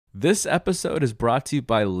This episode is brought to you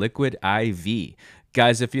by Liquid IV.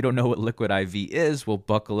 Guys, if you don't know what Liquid IV is, well,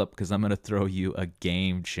 buckle up because I'm going to throw you a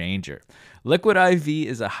game changer. Liquid IV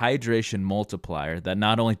is a hydration multiplier that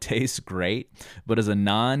not only tastes great, but is a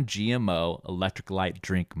non-GMO electrolyte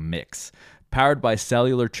drink mix. Powered by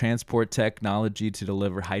cellular transport technology to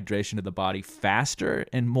deliver hydration to the body faster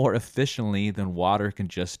and more efficiently than water can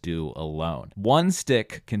just do alone. One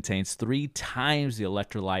stick contains 3 times the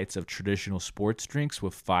electrolytes of traditional sports drinks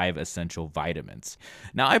with 5 essential vitamins.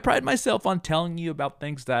 Now, I pride myself on telling you about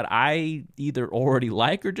things that I either already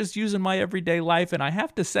like or just use in my everyday life, and I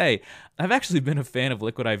have to say, I've actually been a fan of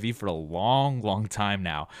Liquid IV for a long time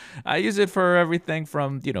now. I use it for everything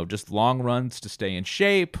from, just long runs to stay in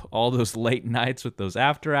shape, all those late nights with those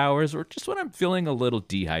after hours, or just when I'm feeling a little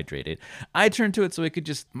dehydrated. I turn to it so it could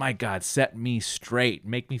just, my God, set me straight,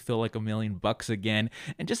 make me feel like $1,000,000 again,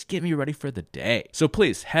 and just get me ready for the day. So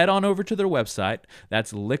please head on over to their website.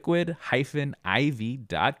 That's liquid-iv.com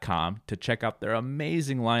to check out their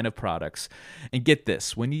amazing line of products. And get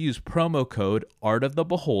this, when you use promo code Art of the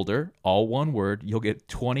Beholder, all one word, you'll get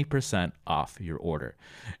 20% off your order.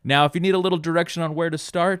 Now, if you need a little direction on where to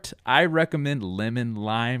start, I recommend lemon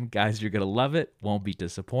lime. Guys, you're going to love it. Won't be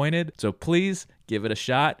disappointed. So please give it a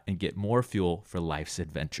shot and get more fuel for life's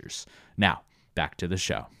adventures. Now, back to the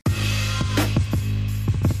show.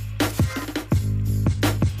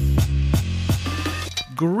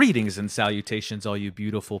 Greetings and salutations, all you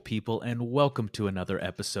beautiful people, and welcome to another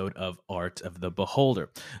episode of Art of the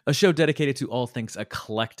Beholder, a show dedicated to all things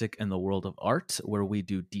eclectic in the world of art, where we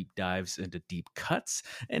do deep dives into deep cuts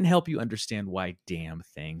and help you understand why damn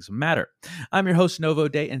things matter. I'm your host, Novo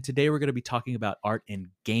Day, and today we're going to be talking about art in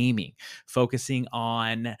gaming, focusing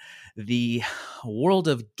on the world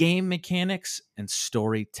of game mechanics and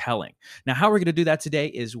storytelling. Now, how we're going to do that today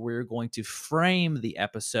is we're going to frame the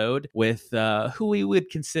episode with who we would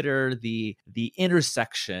consider the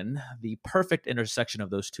intersection, the perfect intersection of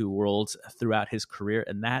those two worlds throughout his career,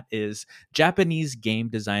 and that is Japanese game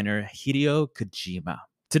designer Hideo Kojima.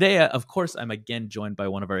 Today, of course, I'm again joined by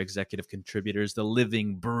one of our executive contributors, the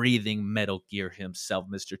living, breathing Metal Gear himself,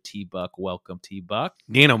 Mr. T-Buck. Welcome, T-Buck.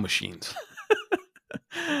 Nano machines.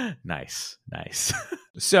 Nice.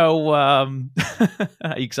 So, are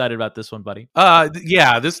you excited about this one, buddy?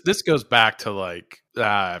 Yeah, this goes back to like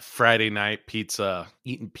Friday night pizza,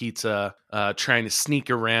 eating pizza, trying to sneak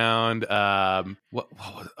around.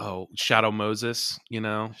 Shadow Moses,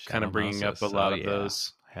 kind of bringing up a lot of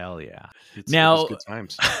those. Hell yeah. It Now, was good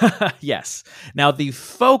times. Yes. Now, the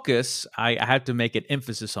focus, I have to make an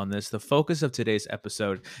emphasis on this. The focus of today's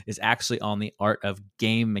episode is actually on the art of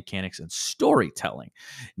game mechanics and storytelling.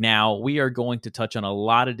 Now, we are going to touch on a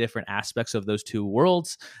lot of different aspects of those two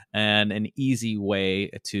worlds, and an easy way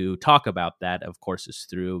to talk about that, of course, is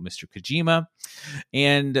through Mr. Kojima.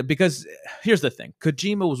 And because here's the thing,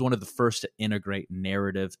 Kojima was one of the first to integrate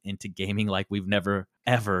narrative into gaming like we've never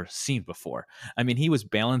ever seen before. I mean, he was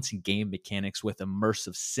balancing game mechanics with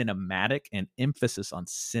immersive cinematic and emphasis on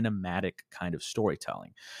cinematic kind of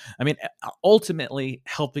storytelling. I mean, ultimately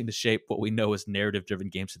helping to shape what we know as narrative-driven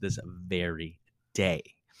games to this very day.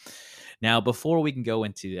 Now, before we can go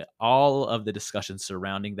into all of the discussions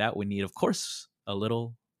surrounding that, we need, of course, a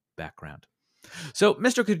little background. So,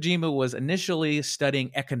 Mr. Kojima was initially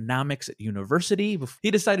studying economics at university.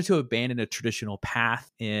 He decided to abandon a traditional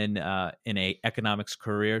path in a economics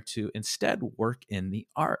career to instead work in the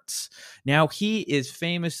arts. Now, he has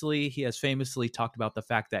famously talked about the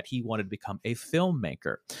fact that he wanted to become a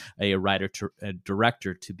filmmaker, a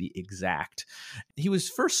director to be exact. He was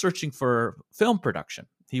first searching for film production.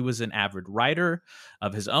 He was an avid writer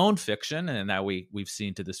of his own fiction, and that we've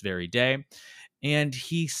seen to this very day. And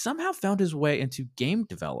he somehow found his way into game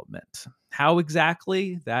development. How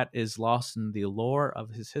exactly? That is lost in the lore of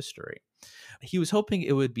his history. He was hoping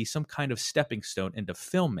it would be some kind of stepping stone into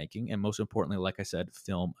filmmaking, and most importantly, like I said,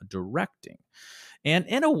 film directing. And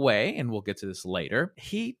in a way, and we'll get to this later,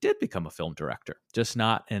 he did become a film director, just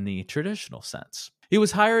not in the traditional sense. He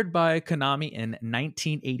was hired by Konami in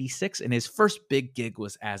 1986, and his first big gig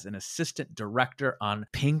was as an assistant director on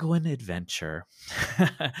Penguin Adventure.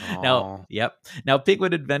 Now,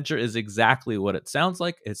 Penguin Adventure is exactly what it sounds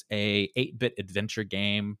like. It's a 8-bit adventure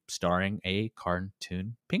game starring a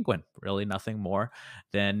cartoon penguin. Really nothing more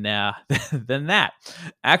than than that.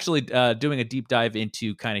 Actually, doing a deep dive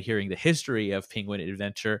into kind of hearing the history of Penguin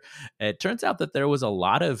Adventure, it turns out that there was a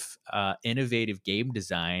lot of innovative game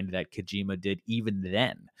design that Kojima did even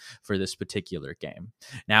then for this particular game.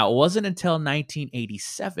 Now, it wasn't until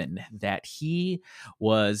 1987 that he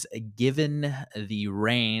was given the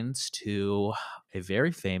reins to a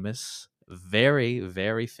very famous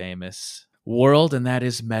world, and that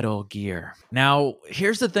is Metal Gear. Now,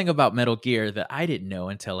 here's the thing about Metal Gear that I didn't know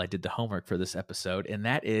until I did the homework for this episode, and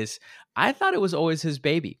that is I thought it was always his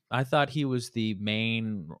baby. I thought he was the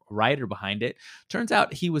main writer behind it. Turns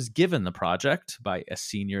out he was given the project by a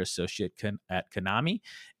senior associate at Konami,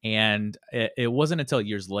 and it wasn't until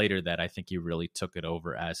years later that I think he really took it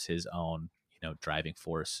over as his own driving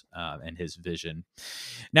force and his vision.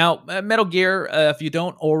 Now, Metal Gear, if you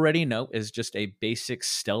don't already know, is just a basic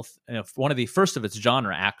stealth, one of the first of its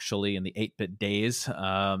genre, actually, in the 8-bit days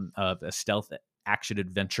of a stealth action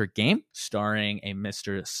adventure game starring a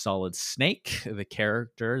Mr. Solid Snake, the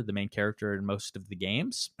main character in most of the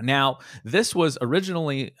games. Now, this was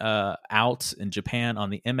originally out in Japan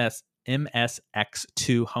on the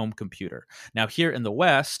MSX2 home computer. Now, here in the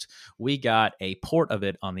West, we got a port of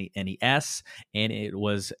it on the NES, and it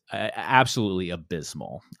was absolutely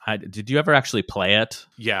abysmal. Did you ever actually play it?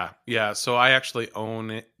 Yeah. So I actually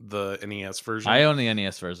own the NES version. I own the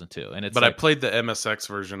NES version too, and I played the MSX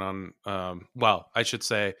version on. Well, I should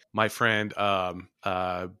say my friend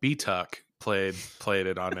B-Tuck played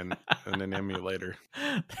it on an emulator.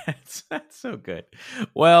 That's so good.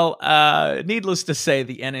 Well, needless to say,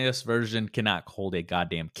 the NES version cannot hold a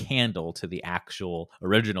goddamn candle to the actual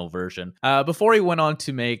original version. Before he went on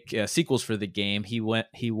to make sequels for the game, he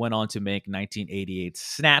went on to make 1988's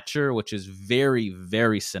Snatcher, which is very,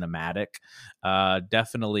 very cinematic.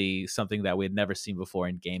 Definitely something that we had never seen before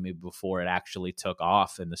in gaming before it actually took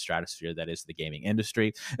off in the stratosphere that is the gaming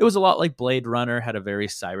industry. It was a lot like Blade Runner, had a very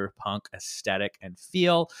cyberpunk aesthetic and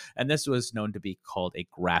feel, and this was known to be called a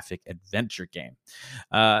graphic adventure game.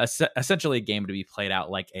 Essentially a game to be played out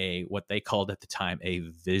like what they called at the time a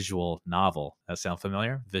visual novel. That sound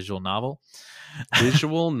familiar? Visual novel?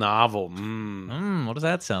 Visual novel. What does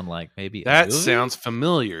that sound like? Maybe that sounds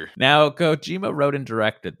familiar. Now, Kojima wrote and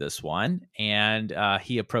directed this one, and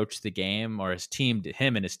he approached the game, or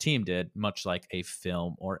him and his team did, much like a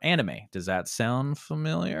film or anime. Does that sound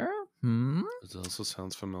familiar? It also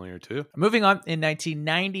sounds familiar too. Moving on, in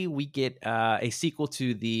 1990, we get a sequel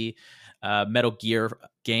to the Metal Gear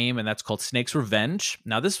game, and that's called Snake's Revenge.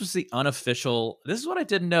 Now, this was the unofficial. This is what I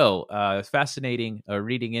didn't know. It's fascinating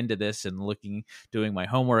reading into this and doing my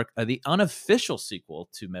homework. The unofficial sequel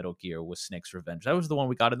to Metal Gear was Snake's Revenge. That was the one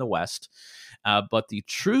we got in the West, but the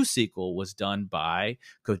true sequel was done by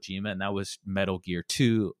Kojima, and that was Metal Gear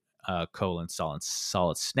 2.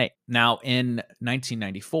 Solid Snake. Now, in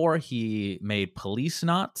 1994, he made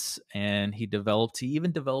Policenauts, and he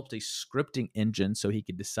even developed a scripting engine so he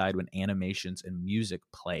could decide when animations and music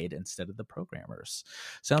played instead of the programmers.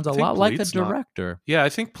 Sounds a lot like a director. Yeah, I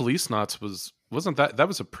think Policenauts wasn't that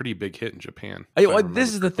was a pretty big hit in Japan.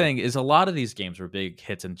 This is the thing: is a lot of these games were big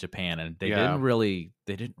hits in Japan, and they didn't really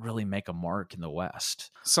make a mark in the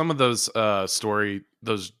West. Some of those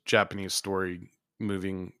Japanese story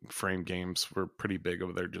moving frame games were pretty big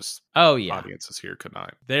over there. Just audiences here could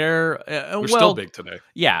not. They're still big today.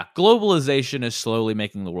 Yeah, globalization is slowly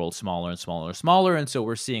making the world smaller and smaller and smaller, and so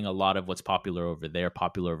we're seeing a lot of what's popular over there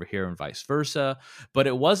popular over here, and vice versa. But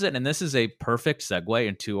it wasn't, and this is a perfect segue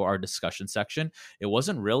into our discussion section. It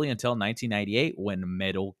wasn't really until 1998 when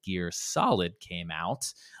Metal Gear Solid came out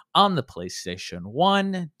on the PlayStation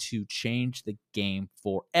 1 to change the game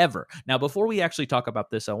forever. Now, before we actually talk about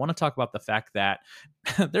this, I want to talk about the fact that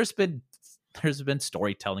there's been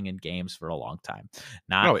storytelling in games for a long time.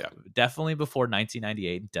 Definitely before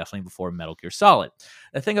 1998, definitely before Metal Gear Solid.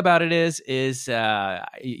 The thing about it is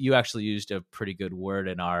you actually used a pretty good word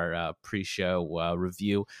in our pre-show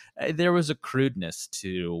review. There was a crudeness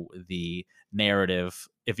to the narrative,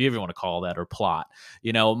 if you even want to call that, or plot.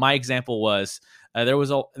 My example was there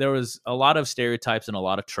was a lot of stereotypes and a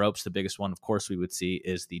lot of tropes. The biggest one, of course, we would see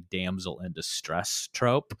is the damsel in distress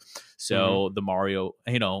trope. So the Mario,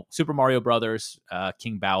 Super Mario Brothers,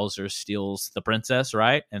 King Bowser steals the princess,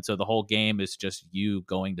 right? And so the whole game is just you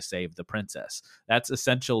going to save the princess. That's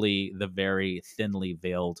essentially the very thinly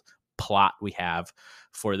veiled plot we have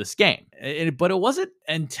for this game. But it wasn't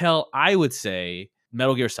until, I would say,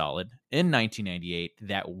 Metal Gear Solid in 1998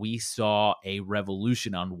 that we saw a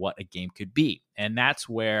revolution on what a game could be. And that's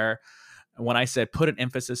where, when I said put an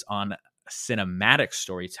emphasis on cinematic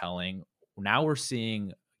storytelling, now we're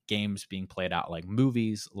seeing games being played out like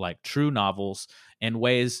movies, like true novels, in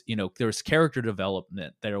ways, there was character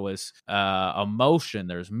development, there was emotion,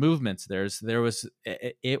 there's movements, for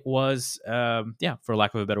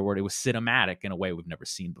lack of a better word, it was cinematic in a way we've never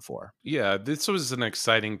seen before. Yeah, this was an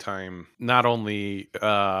exciting time. Not only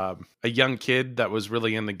a young kid that was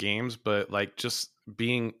really in the games, but like just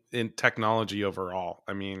being in technology overall.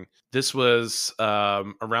 I mean, this was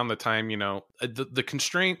around the time, the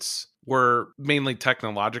constraints were mainly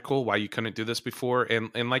technological, why you couldn't do this before.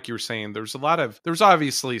 And like you were saying, there's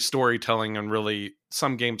obviously storytelling, and really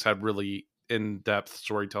some games had really in-depth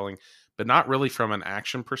storytelling, but not really from an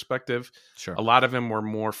action perspective. Sure. A lot of them were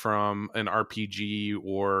more from an RPG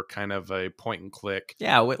or kind of a point and click.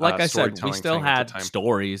 Yeah, like I said, we still had time.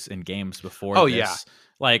 stories in games before Oh, this. yeah.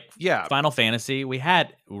 Like Yeah. Final Fantasy, we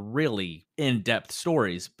had really in-depth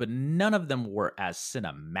stories, but none of them were as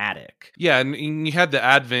cinematic. Yeah, and you had the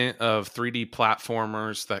advent of 3D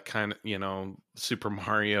platformers that kind of, you know, Super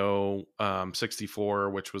Mario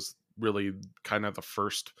 64, which was really kind of the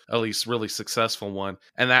first, at least really successful one.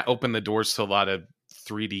 And that opened the doors to a lot of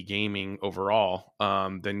 3D gaming overall.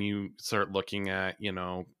 Then you start looking at, you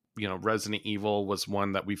know, Resident Evil was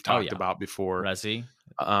one that we've talked about before. Resi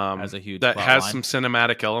has a huge that plot has line. some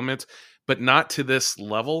cinematic elements, but not to this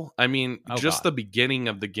level. I mean, the beginning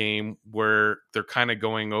of the game where they're kind of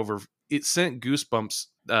going over, it sent goosebumps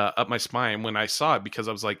up my spine when I saw it, because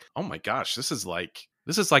I was like, oh my gosh, this is like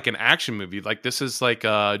an action movie. Like, this is like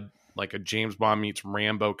a James Bond meets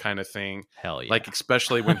Rambo kind of thing. Hell yeah. Like,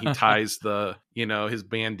 especially when he ties the, you know, his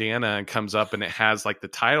bandana and comes up and it has like the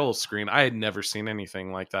title screen. I had never seen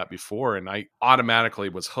anything like that before, and I automatically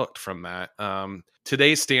was hooked from that.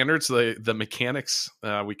 Today's standards, the mechanics,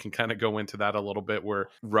 we can kind of go into that a little bit, were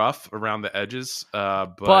rough around the edges,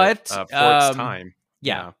 but for its time.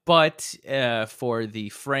 Yeah, but for the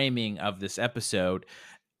framing of this episode,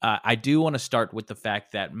 I do want to start with the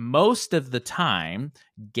fact that most of the time,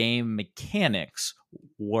 game mechanics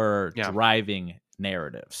were driving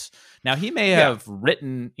narratives. Now, he may have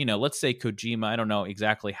written, you know, let's say Kojima, I don't know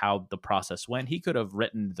exactly how the process went. He could have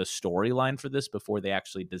written the storyline for this before they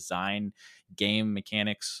actually designed game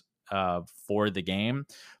mechanics for the game,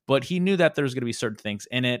 but he knew that there's going to be certain things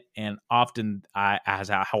in it, and often, as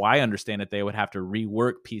how I understand it, they would have to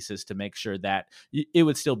rework pieces to make sure that it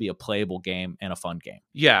would still be a playable game and a fun game.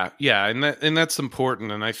 Yeah, and that's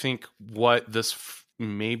important. And I think what this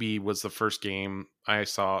maybe was the first game I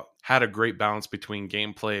saw had a great balance between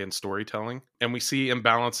gameplay and storytelling, and we see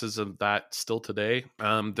imbalances of that still today.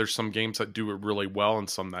 There's some games that do it really well and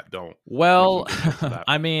some that don't. Well,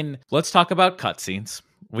 I mean, let's talk about cutscenes.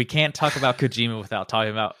 We can't talk about Kojima without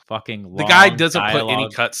talking about fucking long The guy doesn't dialogue. put any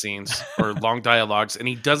cutscenes or long dialogues, and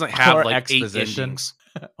he doesn't have like exposition. 8 endings.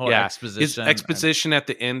 Exposition. His exposition at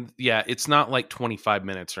the end, it's not like 25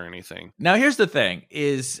 minutes or anything. Now, here's the thing: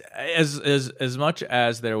 is as much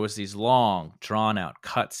as there was these long, drawn out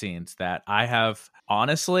cutscenes that I have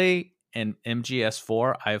honestly, in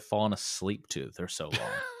MGS4, I've fallen asleep to. They're so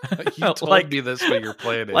long. You told me this when you're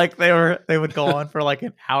playing it. Like they would go on for like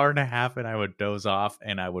an hour and a half, and I would doze off,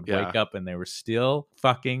 and I would wake up, and they were still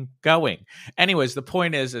fucking going. Anyways, the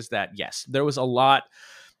point is that yes, there is a lot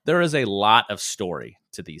of story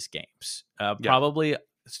to these games. Probably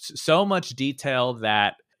so much detail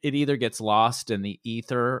that it either gets lost in the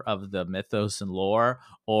ether of the mythos and lore,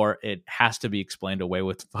 or it has to be explained away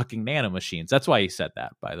with fucking nanomachines. That's why he said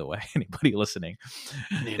that, by the way. Anybody listening,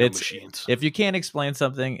 nanomachines. If you can't explain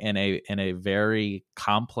something in a very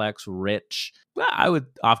complex, rich, I would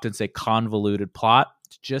often say convoluted plot,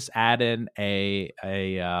 just add in a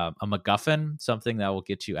MacGuffin, something that will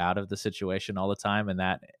get you out of the situation all the time. And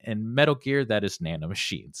that in Metal Gear, that is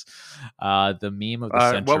nanomachines. The meme of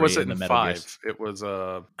the century. What was it in Metal 5? Gears. It was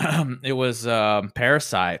it was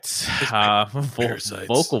parasites. Parasites.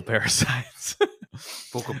 Vocal parasites.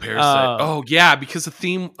 Vocal parasite. Because the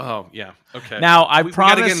theme. Oh yeah. Okay. Now I we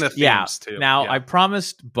promised. Gotta get into themes too. Now I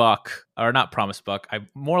promised Buck, or not promised Buck. I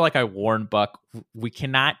warned Buck. We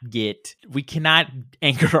cannot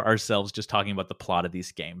anchor ourselves just talking about the plot of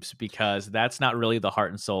these games, because that's not really the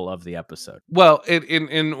heart and soul of the episode. Well,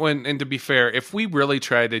 and to be fair, if we really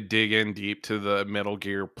try to dig in deep to the Metal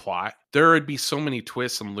Gear plot, there would be so many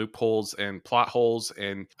twists and loopholes and plot holes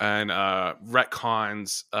and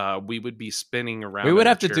retcons. We would be spinning around. We would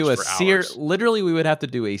have to do a literally. We would have to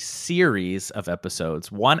do a series of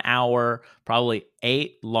episodes, 1 hour, probably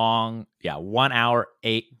 8 long. Yeah, 1 hour,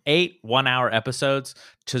 eight 1 hour episodes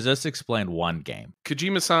to just explain one game.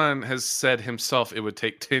 Kojima-san has said himself it would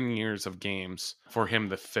take 10 years of games for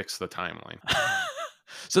him to fix the timeline.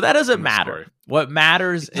 So that doesn't matter. Story. What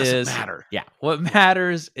matters is what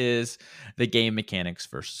matters is the game mechanics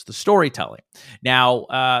versus the storytelling.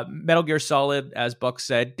 Now, Metal Gear Solid, as Buck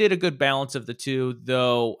said, did a good balance of the two,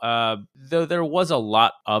 though there was a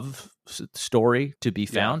lot of story to be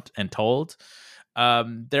found and told.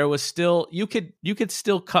 There was still you could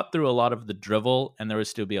still cut through a lot of the drivel, and there would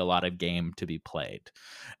still be a lot of game to be played.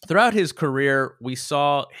 Throughout his career, we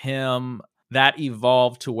saw him that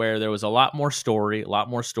evolved to where there was a lot more story,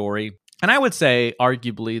 And I would say,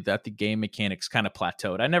 arguably, that the game mechanics kind of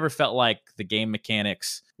plateaued. I never felt like the game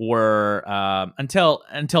mechanics were until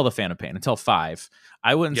the Phantom Pain, until 5.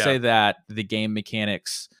 I wouldn't say that the game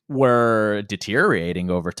mechanics were deteriorating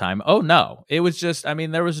over time. Oh no, it was just, I mean,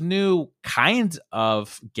 there was new kinds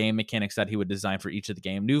of game mechanics that he would design for each of the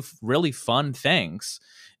game, new really fun things.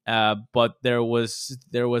 But there was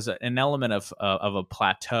an element of a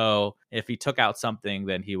plateau. If he took out something,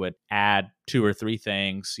 then he would add 2 or 3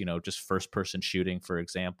 things, just first person shooting, for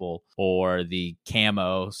example, or the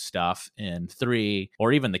camo stuff in 3,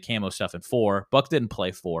 or even the camo stuff in 4. Buck didn't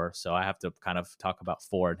play 4, so I have to kind of talk about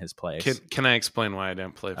 4 in his place. Can I explain why I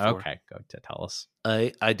didn't play 4? Okay, go to tell us.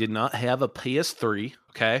 I did not have a PS3.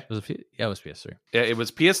 Okay. It was PS3. Yeah, it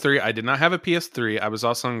was PS3. I did not have a PS3. I was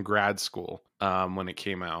also in grad school when it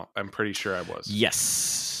came out. I'm pretty sure I was.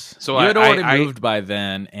 Yes. So you had already moved by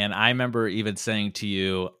then, and I remember even saying to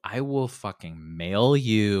you, I will fucking mail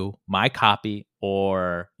you my copy,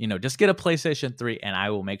 or, just get a PlayStation 3, and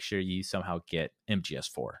I will make sure you somehow get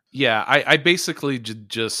MGS4. Yeah, I basically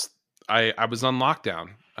just I was on lockdown.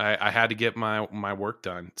 I had to get my work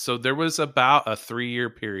done. So there was about a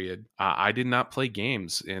 3-year period. I did not play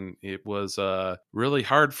games, and it was really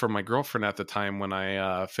hard for my girlfriend at the time when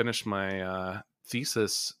I finished my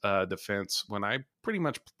thesis defense, when I pretty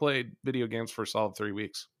much played video games for a solid 3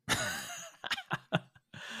 weeks.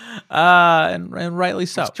 And rightly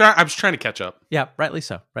so. I was trying to catch up. Yeah, rightly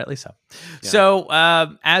so. Yeah.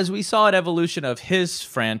 So, as we saw an evolution of his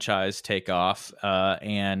franchise take off,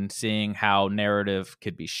 and seeing how narrative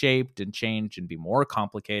could be shaped and changed and be more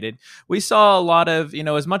complicated, we saw a lot of,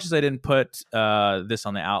 as much as I didn't put this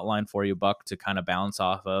on the outline for you, Buck, to kind of bounce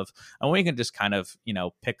off of, and we can just kind of,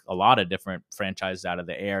 pick a lot of different franchises out of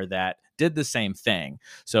the air that did the same thing.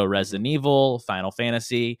 So Resident Evil, Final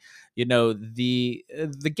Fantasy, the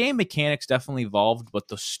game mechanics definitely evolved, but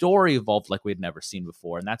the story evolved like we'd never seen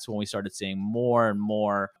before. And that's when we started seeing more and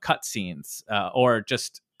more cutscenes, or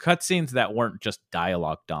just cutscenes that weren't just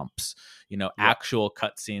dialogue dumps, actual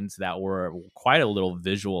cutscenes that were quite a little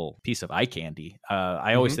visual piece of eye candy.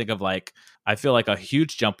 I always think of, I feel like a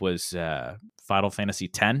huge jump was Final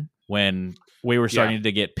Fantasy X, when we were starting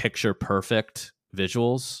to get picture perfect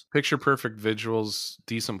visuals,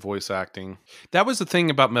 decent voice acting. That was the thing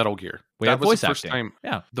about Metal Gear. That was voice the first acting.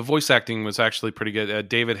 Yeah, the voice acting was actually pretty good.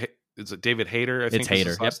 David Hayter? It's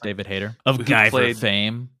Hayter. Yep, David Hayter of Guyver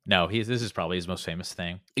fame. No, this is probably his most famous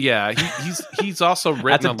thing. Yeah, he's also written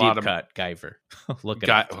That's a lot deep of cut. Guyver. Look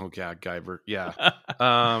at it. Oh yeah, Guyver. Yeah.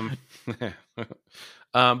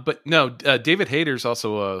 But no, David Hayter's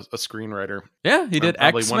also a screenwriter. Yeah, he did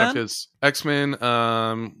probably X-Men. one of his X-Men,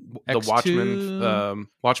 the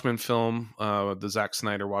Watchmen film, the Zack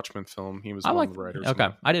Snyder Watchmen film. He was one of the writers. Okay,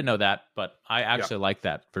 I didn't know that, but I actually like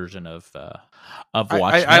that version of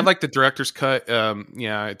Watchmen. I like the director's cut.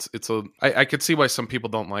 Yeah, I could see why some people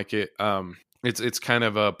don't like it. It's kind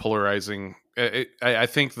of a polarizing. I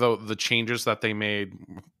think though the changes that they made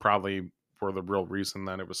probably for the real reason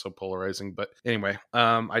that it was so polarizing. But anyway,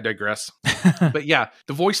 I digress. But yeah,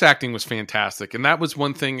 the voice acting was fantastic. And that was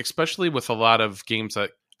one thing, especially with a lot of games that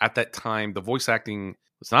at that time, the voice acting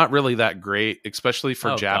was not really that great, especially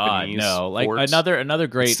for Japanese. God, no, ports. another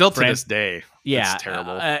great, still to this day. Yeah, it's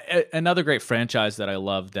terrible. Another great franchise that I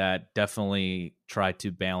love that definitely tried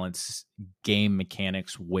to balance game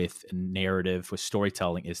mechanics with narrative, with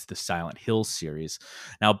storytelling, is the Silent Hill series.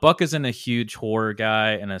 Now, Buck isn't a huge horror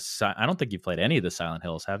guy, and I don't think you've played any of the Silent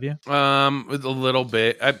Hills, have you? A little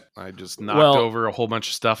bit. I just knocked over a whole bunch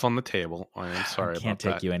of stuff on the table. I'm sorry about that. Can't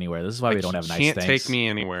take you anywhere. This is why we don't have nice things. Can't take me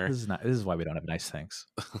anywhere. This is why we don't have nice things.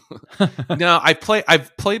 No,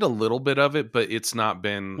 I've played a little bit of it, but it's not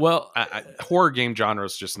been horror game genre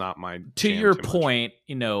is just not my to your point.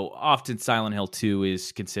 Often Silent Hill 2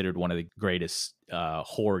 is considered one of the greatest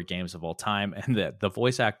horror games of all time, and the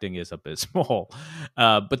voice acting is abysmal.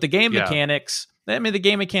 But the game mechanics, the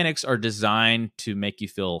game mechanics are designed to make you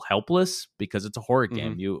feel helpless because it's a horror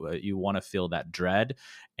game. You want to feel that dread,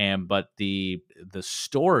 but the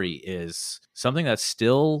story is something that's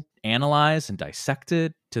still analyzed and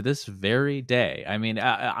dissected to this very day. I mean,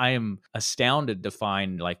 I am astounded to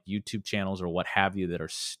find YouTube channels or what have you that are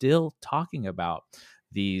still talking about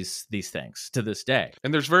these things to this day.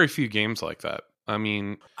 And there's very few games like that. I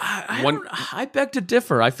mean, I beg to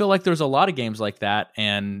differ. I feel like there's a lot of games like that,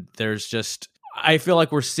 and I feel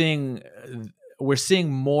like we're seeing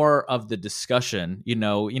more of the discussion. We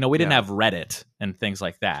didn't have Reddit and things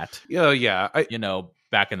like that. Yeah.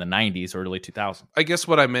 back in the 90s or early 2000s. I guess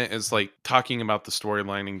what I meant is like talking about the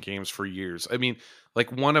storyline in games for years. I mean,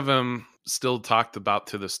 like one of them still talked about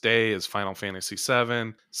to this day is Final Fantasy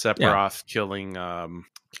VII, Sephiroth killing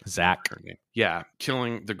Zach. her name. Yeah,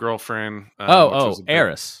 killing the girlfriend. Aerith.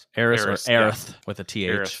 Aerith, or Aerith with a TH.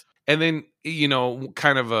 Aerith. And then,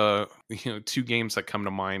 kind of two games that come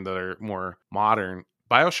to mind that are more modern.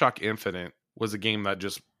 BioShock Infinite was a game that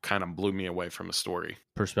just kind of blew me away from a story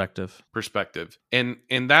perspective. And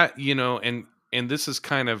that, and this is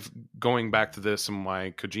kind of going back to this and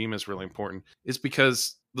why Kojima is really important is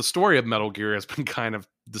because the story of Metal Gear has been kind of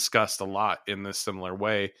discussed a lot in this similar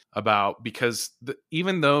way about, because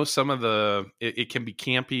even though some of it can be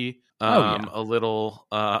campy, a little,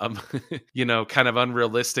 kind of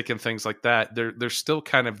unrealistic and things like that, there's still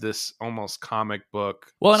kind of this almost comic book.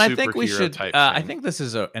 Well, and I think we should, I think this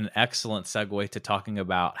is an excellent segue to talking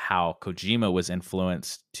about how Kojima was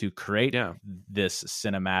influenced to create this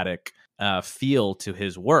cinematic feel to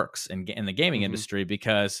his works in the gaming industry.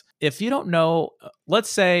 Because if you don't know, let's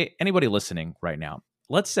say anybody listening right now,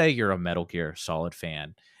 let's say you're a Metal Gear Solid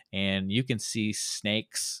fan and you can see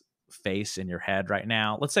Snake's face in your head right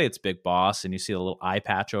now. Let's say it's Big Boss and you see a little eye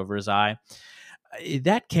patch over his eye.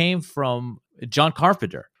 That came from John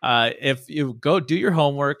Carpenter. If you go do your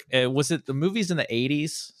homework, was it the movies in the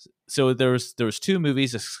 80s? So there was two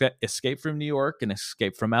movies: Escape from New York and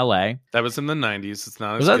Escape from L.A. That was in the 90s. It's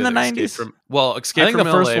not. Was that in the 90s? Escape from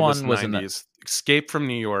the first LA one was in the 90s. Escape from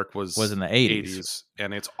New York was in the 80s,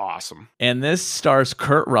 and it's awesome. And this stars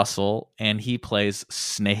Kurt Russell, and he plays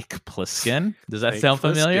Snake Plissken. Does that sound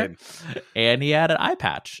familiar? And he had an eye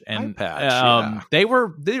patch, and they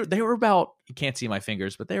were about, you can't see my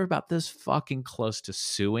fingers, but they were about this fucking close to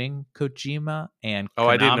suing Kojima and Konami.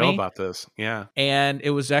 I didn't know about this. Yeah, and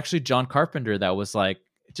it was actually John Carpenter that was like,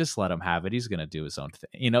 just let him have it. He's going to do his own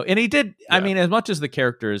thing, and he did. Yeah. I mean, as much as the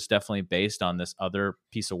character is definitely based on this other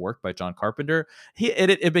piece of work by John Carpenter,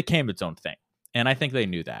 it became its own thing. And I think they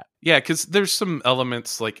knew that. Yeah, because there's some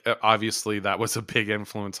elements, like obviously that was a big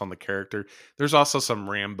influence on the character. There's also some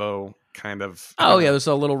Rambo kind of. There's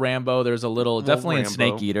a little Rambo. There's a little definitely Rambo. In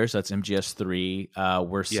Snake Eater. So that's MGS3.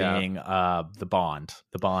 We're seeing the Bond.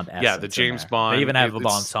 Yeah, the James Bond. They even have a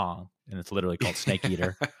Bond song, and it's literally called Snake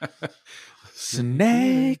Eater.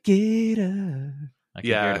 Snake Eater. I can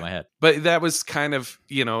hear it in my head. But that was kind of,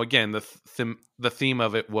 again, the theme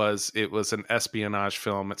of it was an espionage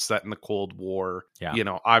film. It's set in the Cold War.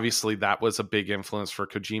 Yeah. Obviously that was a big influence for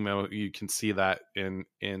Kojima. You can see that in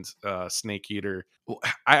Snake Eater.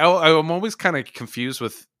 I'm always kind of confused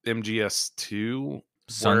with MGS2.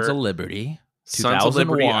 Sons of Liberty.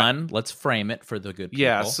 2001. Let's frame it for the good people.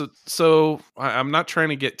 Yeah, so I'm not trying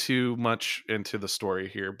to get too much into the story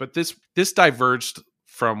here, but this diverged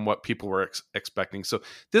from what people were expecting. So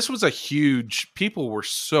this was people were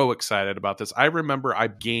so excited about this. I remember a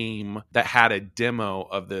game that had a demo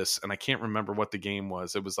of this, and I can't remember what the game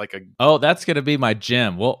was. It was like that's going to be my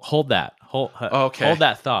gym. Well, hold that. Hold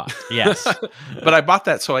that thought. Yes. But I bought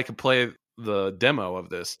that so I could play the demo of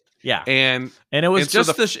this. Yeah, and it was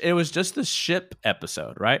just the ship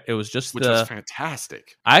episode, right? It was just which was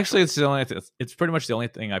fantastic. Actually, it's pretty much the only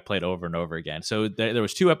thing I played over and over again. So there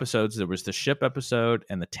was two episodes. There was the ship episode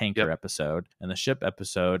and the tanker episode. And the ship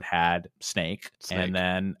episode had Snake. And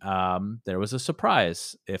then there was a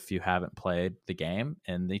surprise if you haven't played the game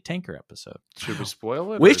in the tanker episode. Should we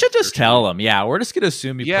spoil it? We should just tell them. Yeah, we're just gonna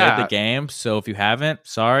assume you played the game. So if you haven't,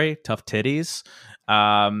 sorry, tough titties.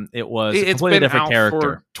 It was a completely different character.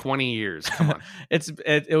 For 20 years. Come on.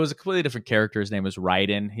 It was a completely different character. His name was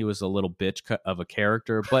Raiden. He was a little bitch of a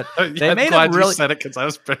character, but they made him really. You said it because I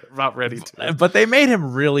was about ready to. But they made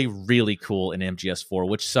him really, really cool in MGS4,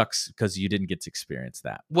 which sucks because you didn't get to experience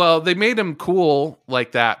that. Well, they made him cool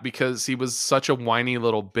like that because he was such a whiny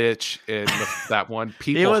little bitch in that one.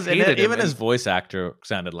 People hated him. Even his voice actor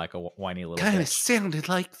sounded like a whiny little. Kind of sounded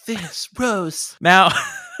like this, Rose. Now,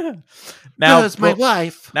 Rose, my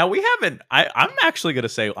wife. Now we haven't. I'm actually going to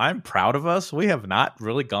say I'm proud of us. We have not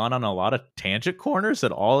really gone on a lot of tangent corners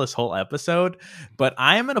at all this whole episode, but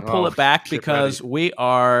I am going to pull it back because we're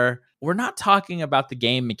not talking about the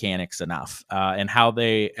game mechanics enough, and how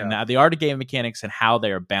the art of game mechanics and how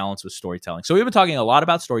they are balanced with storytelling. So we've been talking a lot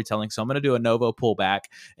about storytelling. So I'm going to do a Novo pullback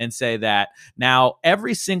and say that now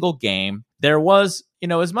every single game there was,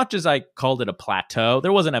 as much as I called it a plateau,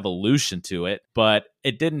 there was an evolution to it, but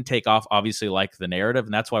it didn't take off, obviously, like the narrative.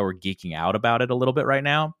 And that's why we're geeking out about it a little bit right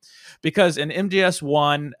now. Because in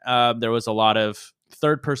MGS1, there was a lot of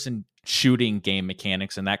third-person shooting game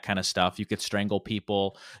mechanics and that kind of stuff. You could strangle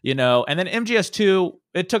people, and then MGS2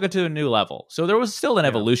 it took it to a new level. So there was still an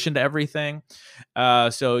evolution to everything.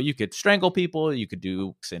 So you could strangle people, you could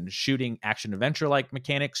do some shooting action adventure like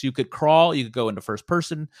mechanics, you could crawl, you could go into first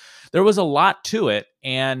person. There was a lot to it,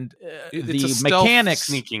 and it's the mechanics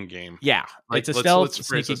sneaking game. Yeah, like, it's a stealth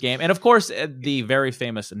sneaking game, and of course the very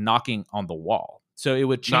famous knocking on the wall. So it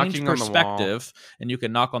would change perspective, and you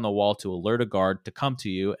could knock on the wall to alert a guard to come to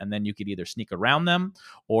you, and then you could either sneak around them,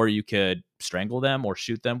 or you could strangle them or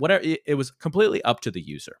shoot them. Whatever, it was completely up to the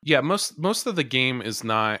user. Yeah, most of the game is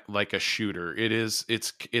not like a shooter.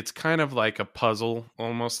 It's kind of like a puzzle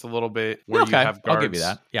almost a little bit, where you have guards. I'll give you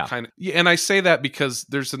that. Yeah, kind of. Yeah, and I say that because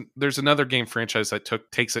there's another game franchise that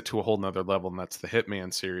takes it to a whole nother level, and that's the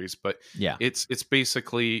Hitman series. But yeah, it's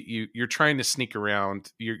basically you're trying to sneak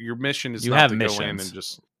around. Your mission is you not have to missions. go in and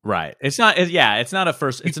just. Right. It's not a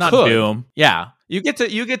first. It's not Doom. Yeah. You get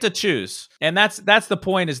to choose. And that's the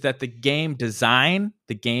point, is that the game design,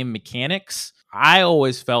 the game mechanics, I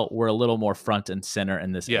always felt were a little more front and center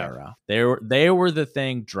in this era. They were the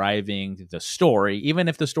thing driving the story. Even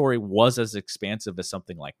if the story was as expansive as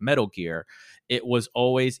something like Metal Gear, it was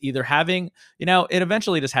always either having, it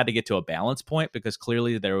eventually just had to get to a balance point, because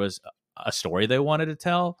clearly there was a story they wanted to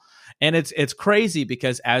tell. And it's crazy,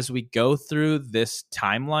 because as we go through this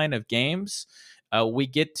timeline of games, we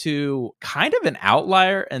get to kind of an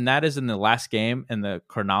outlier, and that is in the last game in the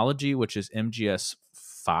chronology, which is MGS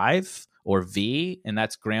 5 or V, and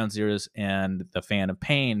that's Ground Zeroes and the Phantom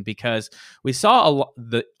Pain, because we saw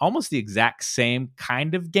almost the exact same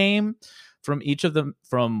kind of game from each of them,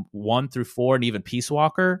 from 1 through 4, and even Peace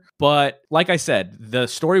Walker. But like I said, the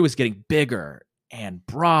story was getting bigger and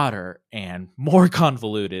broader and more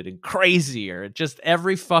convoluted and crazier. Just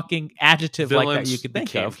every fucking adjective Villains like that you could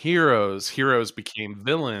think of. Heroes became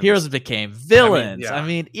villains. I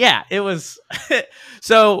mean, yeah, it was.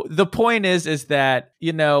 So the point is that,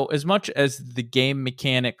 as much as the game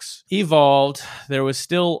mechanics evolved, it was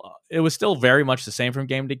still very much the same from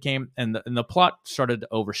game to game, and the plot started to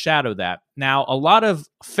overshadow that. Now, a lot of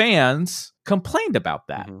fans complained about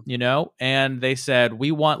that, and they said,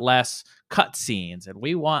 we want less cutscenes, and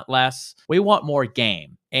we want more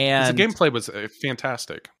game. And the gameplay was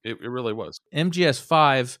fantastic. It really was.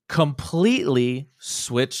 MGS5 completely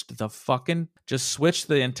switched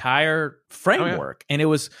the entire framework. And it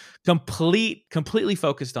was completely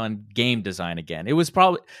focused on game design again.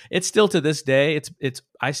 It's still to this day,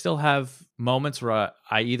 I still have moments where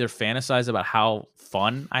I either fantasize about how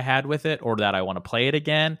fun I had with it, or that I want to play it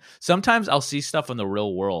again. Sometimes I'll see stuff in the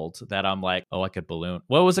real world that I'm like, oh, I could balloon.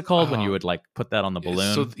 What was it called when you would like put that on the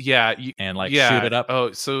balloon? So shoot it up.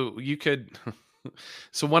 Oh, so you could.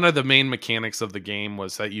 So one of the main mechanics of the game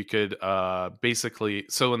was that you could basically.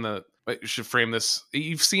 So you should frame this.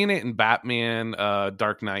 You've seen it in Batman,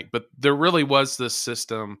 Dark Knight, but there really was this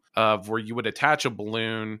system of where you would attach a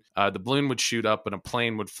balloon. The balloon would shoot up, and a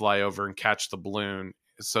plane would fly over and catch the balloon.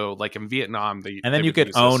 So, like in Vietnam, and then you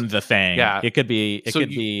could own the thing. Yeah, it could be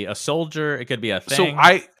a soldier. It could be a thing.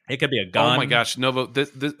 It could be a gun. Oh my gosh, Novo!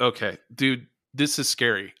 This okay, dude, this is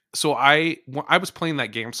scary. So I was playing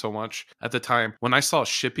that game so much at the time. When I saw a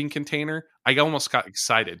shipping container, I almost got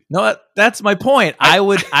excited. No, that's my point. I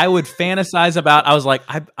would fantasize about. I was like,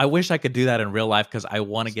 I wish I could do that in real life, because I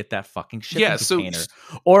want to get that fucking shipping container.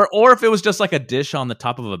 Or if it was just like a dish on the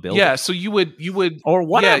top of a building. Yeah. So you would or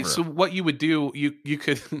whatever. Yeah. So what you would do, you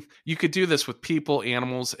could do this with people,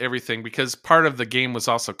 animals, everything, because part of the game was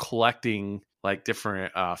also collecting like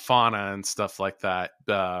different fauna and stuff like that.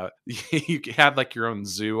 You had like your own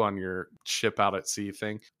zoo on your ship out at sea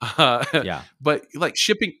thing. Yeah, but like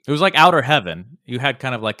shipping, it was like Outer Heaven. You had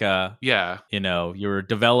kind of like you were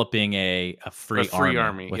developing a free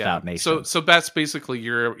army without nation. So that's basically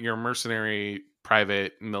your mercenary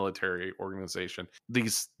private military organization.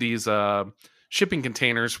 These shipping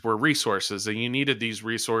containers were resources, and you needed these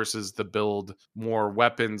resources to build more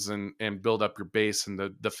weapons and build up your base and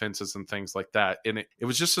the defenses and things like that. And it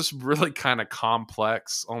was just this really kind of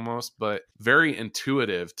complex, almost, but very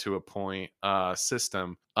intuitive to a point,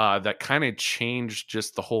 system that kind of changed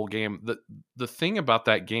just the whole game. The thing about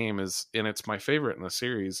that game is, and it's my favorite in the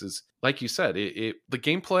series, is like you said, the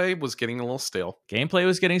gameplay was getting a little stale.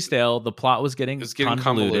 The plot was getting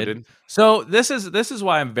convoluted. So this is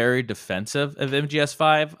why I'm very defensive of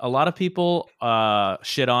MGS5. A lot of people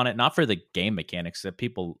shit on it, not for the game mechanics, that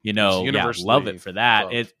people love it for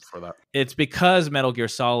that. It's because Metal Gear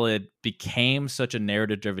Solid became such a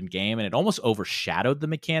narrative-driven game, and it almost overshadowed the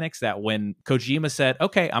mechanics, that when Kojima said,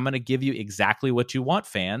 okay, I'm going to give you exactly what you want,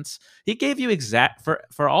 fans, he gave you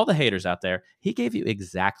for all the haters out there, he gave you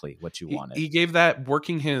exactly what you wanted. He gave that,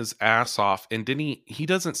 working his ass off, and he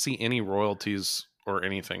doesn't see any royalties or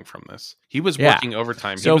anything from this. He was Yeah. working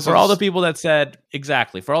overtime. So for all the people that said,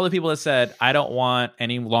 I don't want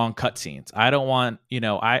any long cutscenes. I don't want,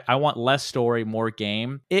 I want less story, more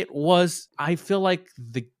game. I feel like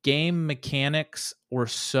the game mechanics were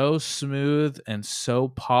so smooth and so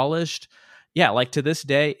polished. Yeah, like to this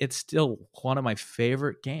day, it's still one of my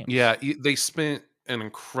favorite games. Yeah, they spent an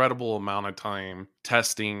incredible amount of time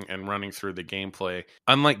testing and running through the gameplay.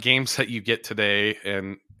 Unlike games that you get today,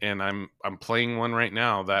 and I'm playing one right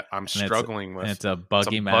now that I'm struggling with. It's a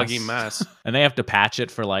buggy mess. And they have to patch it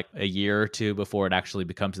for like a year or two before it actually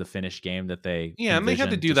becomes the finished game that they and they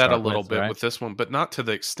had to do that a little bit right? with this one, but not to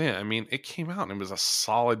the extent. I mean, it came out and it was a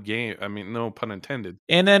solid game. I mean, no pun intended.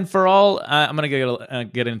 And then for all, I'm going to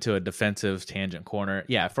get into a defensive tangent corner.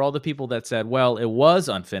 Yeah, for all the people that said, well, it was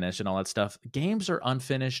unfinished and all that stuff, games are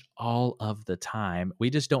unfinished all of the time. We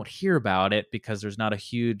just don't hear about it because there's not a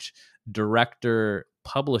huge director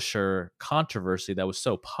publisher controversy that was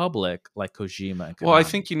so public like Kojima and Konami. Well, I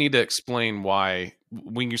think you need to explain why.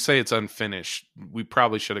 When you say it's unfinished, we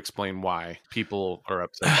probably should explain why people are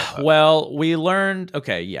upset about that. Well, we learned,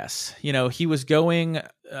 okay, yes. He was going,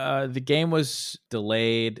 the game was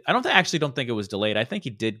delayed. I don't think it was delayed. I think he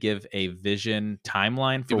did give a vision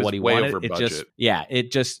timeline for what he wanted.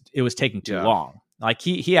 It was taking too long. Like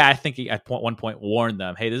I think he at one point warned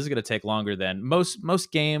them, hey, this is going to take longer than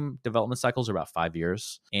most game development cycles are about 5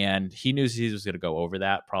 years. And he knew he was going to go over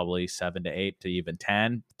that, probably 7 to 8 to even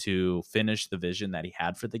 10 to finish the vision that he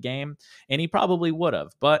had for the game. And he probably would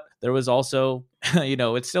have. But there was also,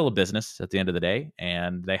 it's still a business at the end of the day,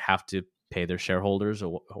 and they have to pay their shareholders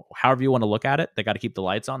or however you want to look at it. They got to keep the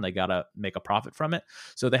lights on. They got to make a profit from it.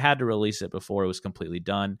 So they had to release it before it was completely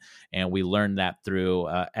done. And we learned that through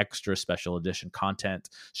extra special edition content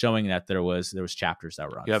showing that there was chapters that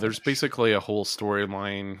were unfinished. Yeah, there's basically a whole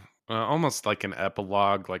storyline, almost like an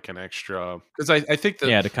epilogue, like an extra. Because I think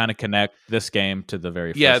that to kind of connect this game to the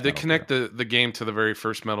very first Metal connect Gear. the game to the very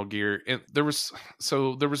first Metal Gear. And there was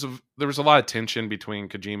a lot of tension between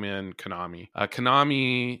Kojima and Konami.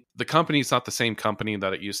 Konami, the company's not the same company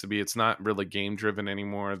that it used to be. It's not really game driven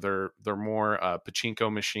anymore. They're more pachinko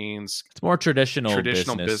machines. It's more traditional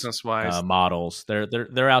business wise models.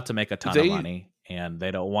 They're out to make a ton of money. And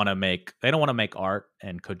they don't want to make art,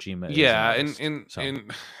 and Kojima.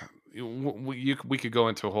 We could go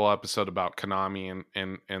into a whole episode about Konami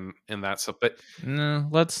and that stuff, but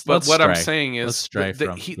I'm saying is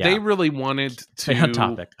they really wanted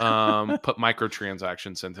to put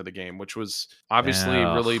microtransactions into the game, which was obviously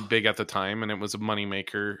really big at the time, and it was a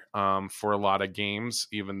moneymaker for a lot of games,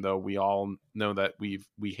 even though we all know that we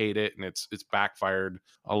hate it and it's backfired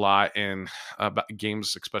a lot in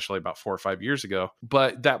games, especially about 4 or 5 years ago.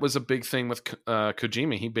 But that was a big thing with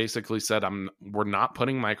Kojima. He basically said, we're not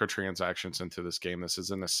putting microtransactions into this game. This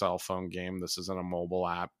isn't a cell phone game. This isn't a mobile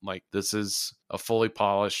app. Like, this is a fully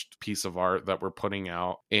polished piece of art that we're putting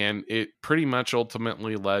out. And it pretty much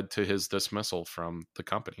ultimately led to his dismissal from the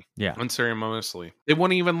company. Yeah. Unceremoniously. They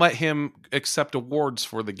wouldn't even let him accept awards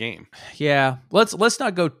for the game. Yeah. Let's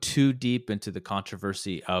not go too deep into the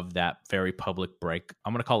controversy of that very public break.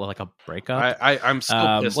 I'm going to call it like a breakup. I'm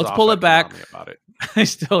still pissed let's pull it back about it.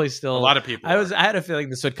 He's still a lot of people. I had a feeling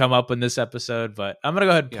this would come up in this episode, but I'm going to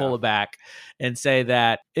go ahead and pull it back and say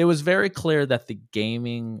that it was very clear that the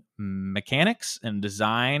gaming mechanics and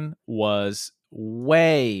design was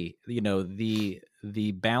way,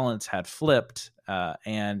 the balance had flipped,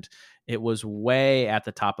 and it was way at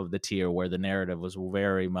the top of the tier where the narrative was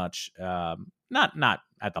very much not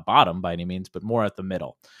at the bottom by any means, but more at the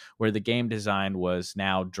middle, where the game design was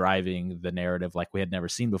now driving the narrative like we had never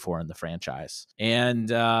seen before in the franchise. And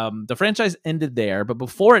the franchise ended there, but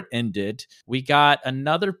before it ended, we got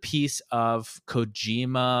another piece of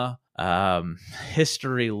Kojima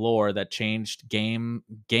history lore that changed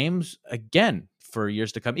games again for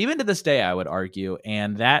years to come, even to this day, I would argue.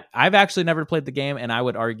 And that I've actually never played the game, and I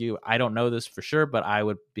would argue, I don't know this for sure, but I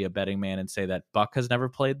would be a betting man and say that Buck has never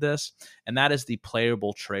played this. And that is the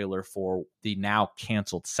playable trailer for the now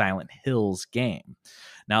canceled Silent Hills game.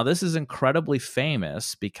 Now, this is incredibly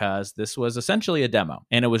famous because this was essentially a demo,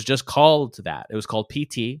 and it was just called that. It was called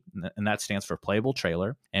PT, and that stands for playable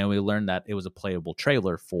trailer. And we learned that it was a playable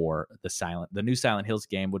trailer for the new Silent Hills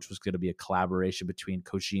game, which was going to be a collaboration between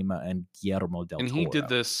Kojima and Guillermo del Toro. And he did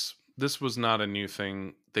this. This was not a new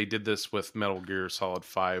thing. They did this with Metal Gear Solid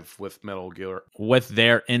 5 with Metal Gear with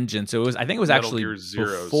their engine. So I think it was Metal actually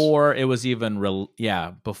before it was even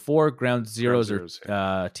before Ground Zeroes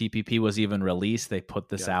TPP was even released. They put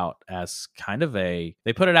this out as kind of they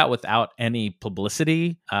put it out without any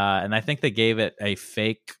publicity, and I think they gave it a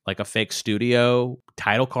fake studio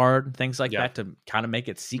title card, things like that, to kind of make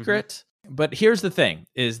it secret. But here's the thing,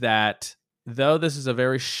 is that though this is a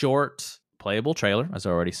very short playable trailer, as I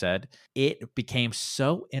already said, it became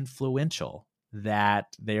so influential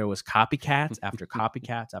that there was copycats after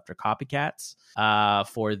copycats after copycats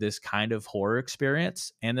for this kind of horror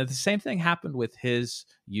experience. And then the same thing happened with his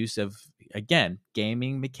use of, again,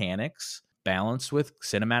 gaming mechanics balanced with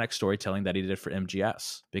cinematic storytelling that he did for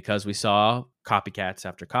MGS, because we saw copycats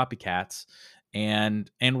after copycats. And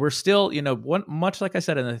we're still, much like I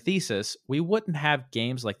said in the thesis, we wouldn't have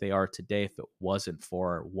games like they are today if it wasn't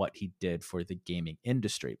for what he did for the gaming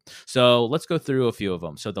industry. So let's go through a few of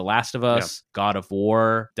them. So The Last of Us, God of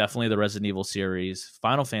War, definitely the Resident Evil series,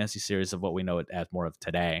 Final Fantasy series of what we know it as more of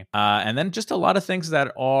today. And then just a lot of things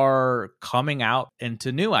that are coming out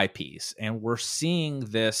into new IPs. And we're seeing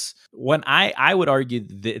this when I would argue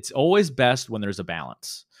that it's always best when there's a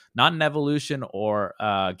balance. Not an evolution or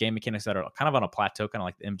game mechanics that are kind of on a plateau, kind of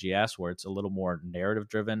like the MGS, where it's a little more narrative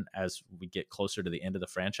driven as we get closer to the end of the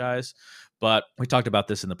franchise. But we talked about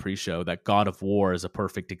this in the pre-show, that God of War is a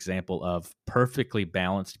perfect example of perfectly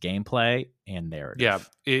balanced gameplay and narrative. Yeah,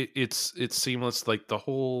 it's seamless. Like the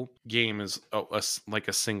whole game is like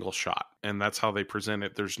a single shot, and that's how they present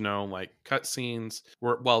it. There's no like cut scenes.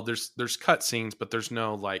 There's cut scenes, but there's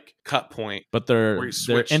no like cut point. But they're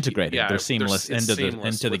integrated. Yeah, they're seamless into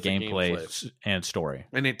the gameplay and story.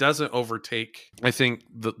 And it doesn't overtake, I think,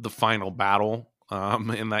 the final battle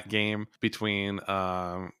in that game between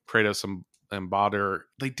Kratos and Baldur.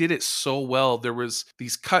 They did it so well. There was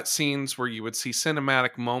these cut scenes where you would see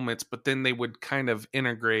cinematic moments, but then they would kind of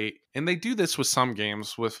integrate. And they do this with some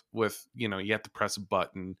games with you have to press a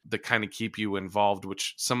button to kind of keep you involved,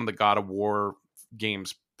 which some of the God of War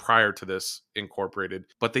games prior to this incorporated.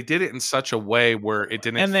 But they did it in such a way where it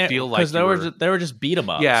didn't feel like, because they were just beat 'em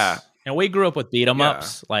ups. Yeah. And we grew up with beat 'em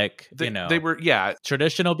ups, they were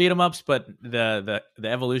traditional beat 'em ups, but the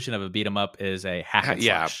evolution of a beat 'em up is a hack and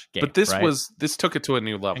slash game. But this took it to a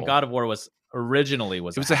new level. And God of War was originally it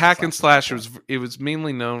was a hack and slash. It was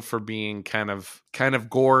mainly known for being kind of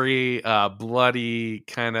gory, bloody,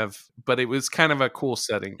 but it was kind of a cool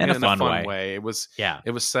setting in a fun way. It was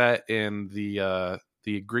set in the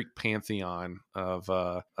Greek pantheon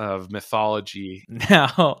of mythology.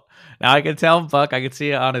 Now I can tell Buck, I can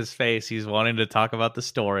see it on his face. He's wanting to talk about the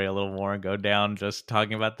story a little more and go down just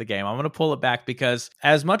talking about the game. I'm going to pull it back, because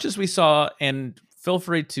as much as we saw, and feel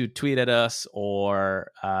free to tweet at us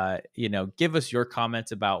or give us your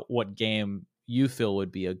comments about what game you feel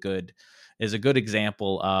would be a good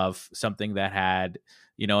example of something that had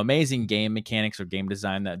amazing game mechanics or game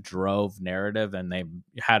design that drove narrative, and they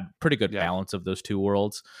had pretty good balance of those two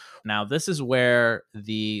worlds. Now, this is where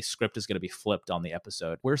the script is going to be flipped on the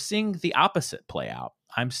episode. We're seeing the opposite play out.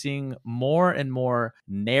 I'm seeing more and more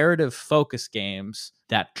narrative-focused games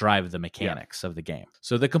that drive the mechanics of the game.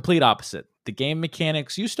 So the complete opposite. The game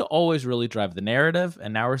mechanics used to always really drive the narrative,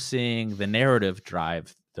 and now we're seeing the narrative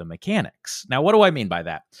drive the mechanics. Now, what do I mean by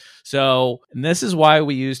that? So, and this is why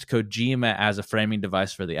we used Kojima as a framing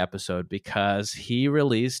device for the episode, because he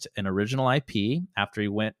released an original IP after he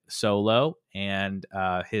went solo, and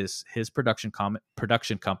his production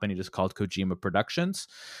company, just called Kojima Productions,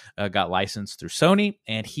 got licensed through Sony,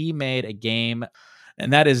 and he made a game,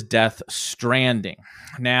 and that is Death Stranding.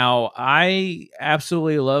 Now, I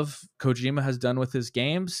absolutely love Kojima has done with his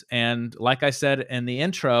games, and like I said in the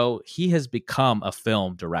intro, he has become a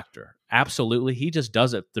film director. Absolutely. He just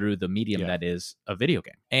does it through the medium that is a video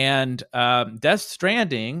game. And Death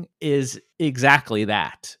Stranding is exactly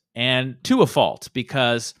that. And to a fault,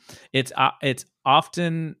 because it's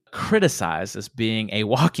often criticized as being a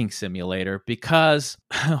walking simulator because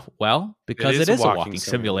it is a walking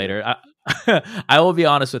simulator. I will be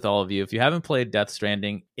honest with all of you. If you haven't played Death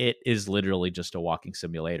Stranding, it is literally just a walking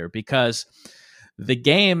simulator, because the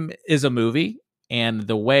game is a movie, and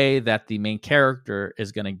the way that the main character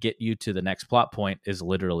is going to get you to the next plot point is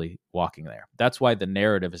literally walking there. That's why the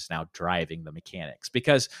narrative is now driving the mechanics,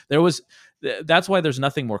 because that's why there's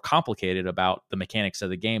nothing more complicated about the mechanics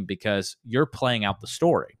of the game, because you're playing out the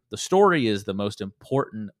story. The story is the most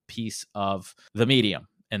important piece of the medium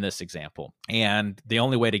in this example. And the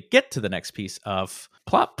only way to get to the next piece of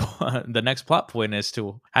the next plot point is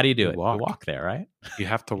how do you do it? You walk there, right? You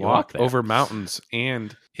have to walk over mountains.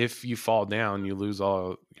 And if you fall down, you lose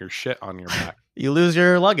all your shit on your back. You lose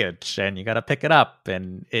your luggage and you got to pick it up.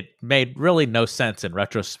 And it made really no sense in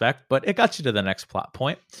retrospect, but it got you to the next plot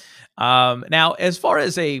point. Now, as far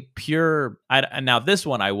as a pure, now this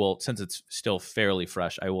one I will, since it's still fairly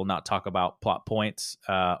fresh, I will not talk about plot points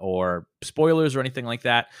or spoilers or anything like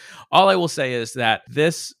that. All I will say is that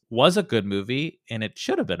this was a good movie, and it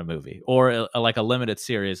should have been a movie or like a limited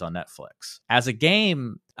series on Netflix. As a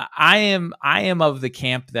game, I am of the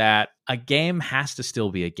camp that a game has to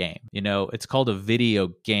still be a game. You know, it's called a video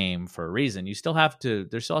game for a reason. There still has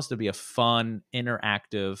to be a fun,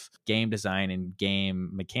 interactive game design and game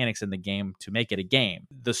mechanics in the game to make it a game.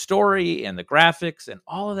 The story and the graphics and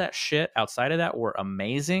all of that shit outside of that were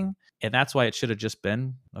amazing. And that's why it should have just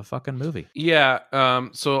been a fucking movie. Yeah.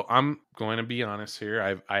 So I'm going to be honest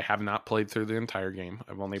here. I have not played through the entire game.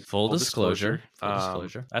 I've only Full disclosure.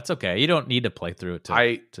 That's okay. You don't need to play through it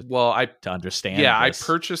to understand. Yeah, this. I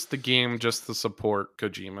purchased the game just to support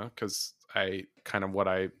Kojima because I kind of what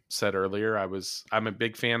I said earlier. I'm a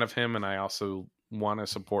big fan of him, and I also want to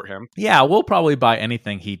support him. Yeah, we'll probably buy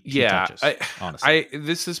anything he touches. Honestly,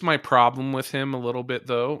 this is my problem with him a little bit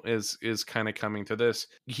though. Is kind of coming to this.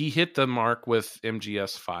 He hit the mark with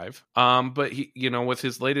MGS5. But he, with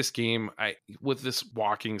his latest game, with this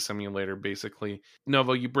walking simulator, basically,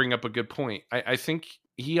 Novo, you bring up a good point. I think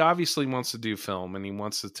he obviously wants to do film and he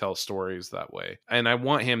wants to tell stories that way, and I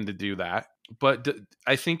want him to do that. But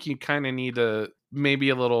I think you kind of need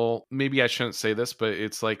maybe I shouldn't say this, but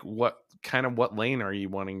it's like what lane are you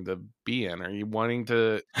wanting to be in? Are you wanting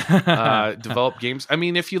to develop games? I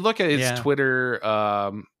mean, if you look at his Twitter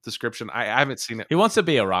description, I haven't seen it. He wants to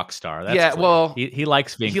be a rock star. That's clear. Well, he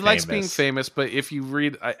likes being famous. Likes being famous, but if you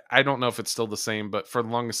read, I don't know if it's still the same, but for the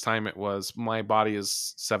longest time it was, my body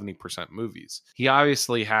is 70% movies. He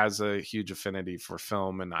obviously has a huge affinity for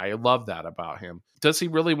film, and I love that about him. Does he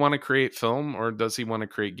really want to create film, or does he want to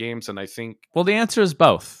create games? And I think, well, the answer is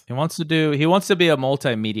both. He wants to be a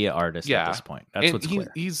multimedia artist at this point. That's what's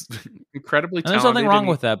clear. He's incredibly talented. And there's nothing wrong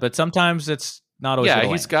with that, but sometimes it's not always. Yeah,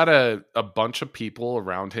 he's got a bunch of people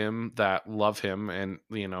around him that love him, and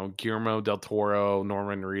Guillermo del Toro,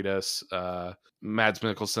 Norman Reedus, Mads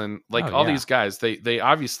Mikkelsen, these guys, they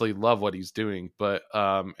obviously love what he's doing, but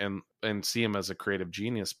and see him as a creative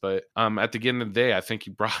genius. But at the end of the day, I think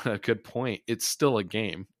you brought a good point. It's still a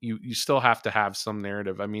game. You still have to have some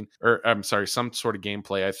narrative. Some sort of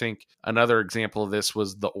gameplay. I think another example of this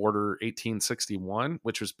was The Order 1861,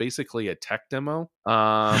 which was basically a tech demo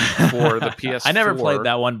for the PS4. I never played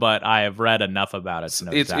that one, but I have read enough about it to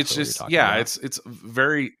know exactly it's just, what you're talking about. It's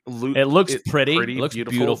very it looks pretty. It looks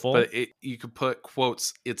beautiful. But you could put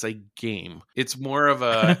quotes, it's a game. It's more of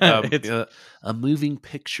a moving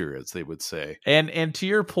picture, as they would say. And to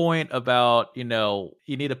your point about, you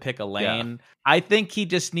need to pick a lane. Yeah. I think he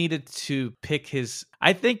just needed to pick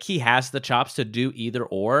I think he has the chops to do either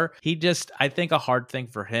or. I think a hard thing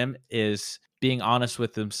for him is being honest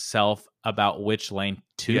with himself about which lane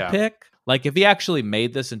to pick. Like, if he actually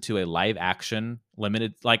made this into a live action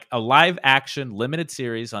limited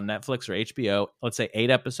series on Netflix or HBO, let's say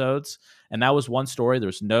 8 episodes, and that was one story,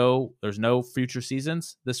 there's no future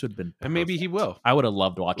seasons, this would have been perfect. And maybe he will. I would have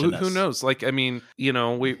loved watching this. Who knows?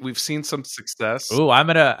 We've seen some success. Ooh, I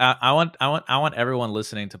want everyone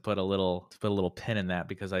listening to put a little pin in that,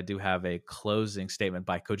 because I do have a closing statement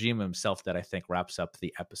by Kojima himself that I think wraps up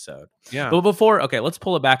the episode. Yeah. But let's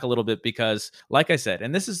pull it back a little bit, because like I said,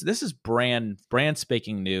 and this is brand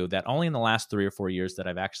spanking new, that only in the last 3 or 4 years that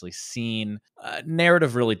I've actually seen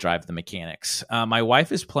narrative really drive the mechanics. My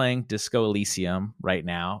wife is playing Disco Elysium right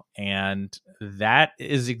now, and that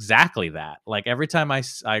is exactly that. Like, every time I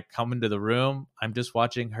come into the room, I'm just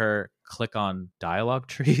watching her click on dialogue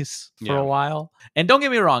trees for a while. And don't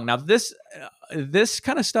get me wrong, now this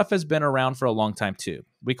kind of stuff has been around for a long time too.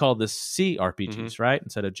 We call this CRPGs, right?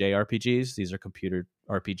 Instead of JRPGs, these are computer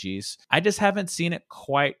RPGs. I just haven't seen it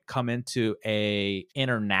quite come into a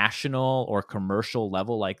international or commercial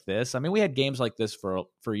level like this. I mean, we had games like this for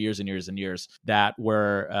years and years and years that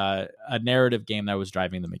were a narrative game that was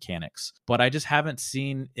driving the mechanics, but I just haven't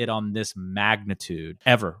seen it on this magnitude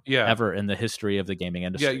ever in the history of the gaming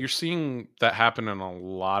industry. Yeah, you're seeing that happen in a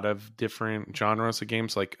lot of different genres of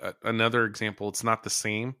games. Like another example, it's not the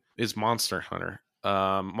same, is Monster Hunter.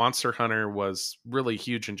 Monster Hunter was really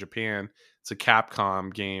huge in Japan. It's a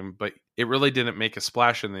Capcom game, but it really didn't make a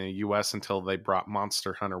splash in the US until they brought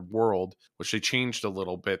Monster Hunter World, which they changed a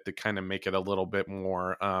little bit to kind of make it a little bit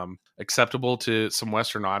more acceptable to some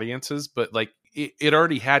Western audiences. But like it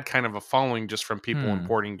already had kind of a following just from people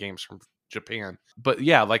importing games from Japan. But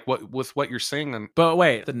yeah, like what you're saying. But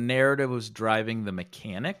wait, the narrative was driving the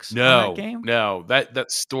mechanics. No, in that game? No,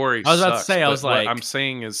 that story. I was about sucks, to say, I was like, what I'm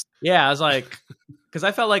saying is, yeah, I was like, because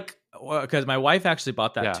I felt like, because my wife actually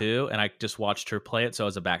bought that too, and I just watched her play it. So I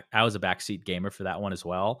was a backseat gamer for that one as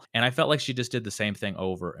well, and I felt like she just did the same thing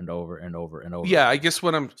over and over and over and over. Yeah, I guess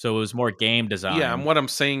so it was more game design. Yeah, and what I'm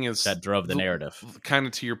saying is that drove the narrative. Kind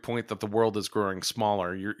of to your point that the world is growing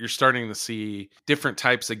smaller. You're starting to see different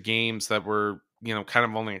types of games that were kind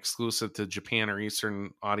of only exclusive to Japan or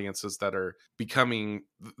Eastern audiences that are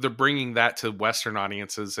they're bringing that to Western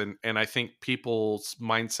audiences. And I think people's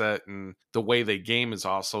mindset and the way they game is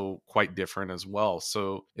also quite different as well.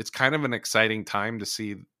 So it's kind of an exciting time to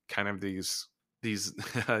see kind of these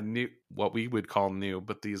new, what we would call new,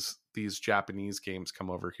 but these Japanese games come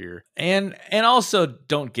over here. And also,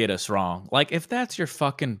 don't get us wrong. Like, if that's your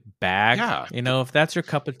fucking bag, Yeah, if that's your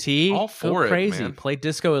cup of tea, all for go it, crazy. man. Play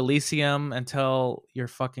Disco Elysium until your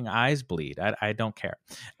fucking eyes bleed. I don't care.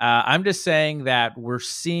 I'm just saying that we're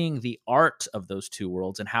seeing the art of those two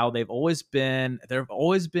worlds and how they've always been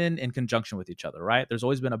in conjunction with each other, right? There's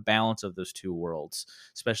always been a balance of those two worlds,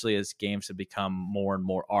 especially as games have become more and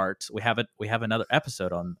more art. We have another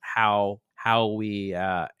episode on how we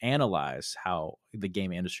analyze how the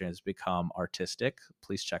gaming industry has become artistic.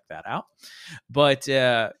 Please check that out. But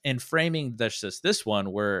in framing this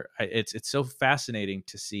one, where it's so fascinating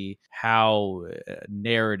to see how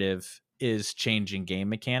narrative is changing game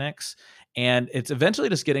mechanics, and it's eventually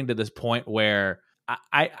just getting to this point where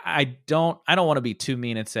I don't want to be too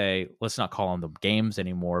mean and say let's not call them games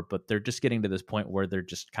anymore, but they're just getting to this point where they're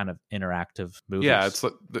just kind of interactive movies. Yeah, it's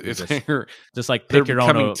just like pick your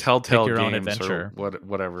own Telltale pick your own games adventure, or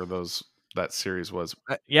whatever that series was.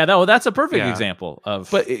 Yeah, that's a perfect example of.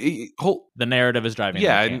 But the narrative is driving.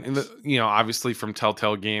 Yeah, and obviously from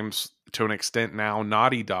Telltale Games to an extent now,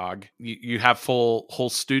 Naughty Dog, you have whole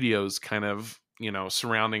studios kind of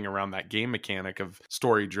surrounding around that game mechanic of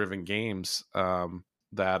story-driven games.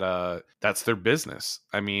 That's their business.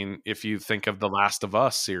 I mean, if you think of the Last of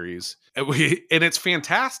Us series, and it's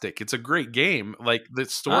fantastic. It's a great game. Like, the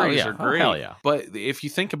stories are great. Hell yeah. But if you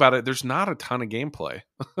think about it, there's not a ton of gameplay.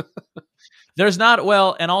 There's not.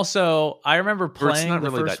 Well, and also I remember playing the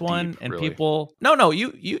really first one, deep, and really. people. No,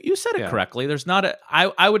 you said it correctly. There's not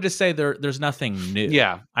I would just say there's nothing new.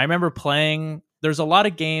 Yeah, I remember playing. There's a lot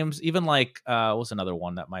of games, even like what's another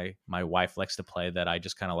one that my wife likes to play that I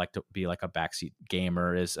just kind of like to be like a backseat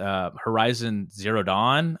gamer is Horizon Zero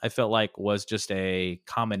Dawn. I felt like was just a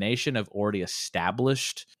combination of already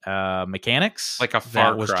established mechanics, like a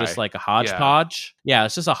Far Cry. Was just like a hodgepodge. Yeah,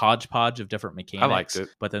 it's just a hodgepodge of different mechanics. I liked it,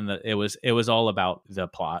 but then it was all about the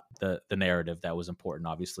plot, the narrative that was important,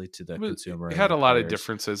 obviously, to the consumer. It had a lot of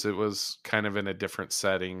differences. It was kind of in a different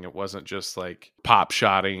setting. It wasn't just like pop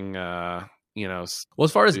shotting. Well,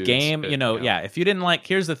 as far as game, if you didn't like,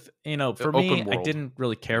 here's the for me, I didn't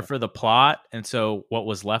really care for the plot, and so what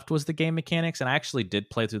was left was the game mechanics, and I actually did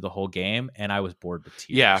play through the whole game, and I was bored with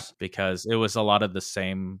tears, because it was a lot of the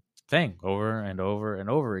same thing over and over and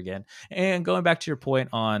over again. And going back to your point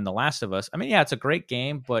on The Last of Us, I mean, yeah, it's a great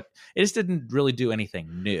game, but it just didn't really do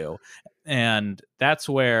anything new, and that's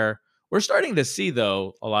where we're starting to see,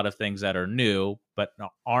 though, a lot of things that are new but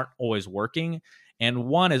aren't always working. And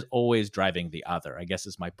one is always driving the other, I guess,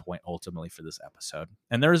 is my point ultimately for this episode.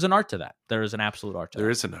 And there is an art to that. There is an absolute art to that.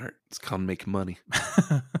 There is an art. It's called make money.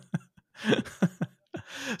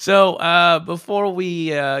 So before we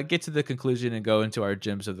get to the conclusion and go into our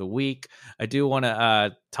gems of the week, I do want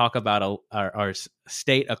to talk about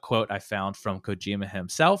state a quote I found from Kojima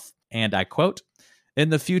himself. And I quote,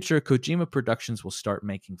 "In the future, Kojima Productions will start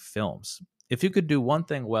making films. If you could do one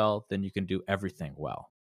thing well, then you can do everything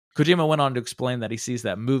well." Kojima went on to explain that he sees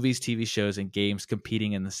that movies, TV shows, and games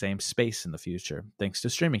competing in the same space in the future, thanks to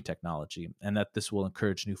streaming technology, and that this will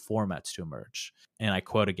encourage new formats to emerge. And I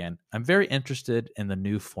quote again, "I'm very interested in the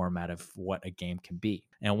new format of what a game can be,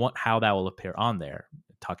 and how that will appear on there,"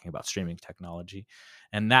 talking about streaming technology.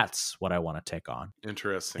 And that's what I want to take on.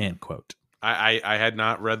 Interesting. End quote. I had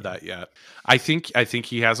not read that yet. I think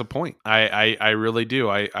he has a point. I really do.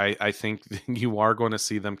 I think you are going to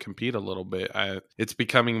see them compete a little bit. It's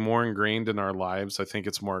becoming more ingrained in our lives. I think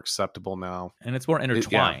it's more acceptable now. And it's more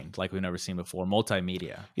intertwined, like we've never seen before.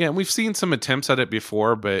 Multimedia. Yeah, and we've seen some attempts at it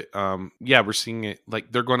before, but we're seeing it.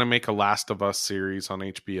 Like, they're going to make a Last of Us series on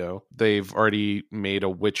HBO. They've already made a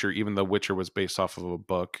Witcher, even though Witcher was based off of a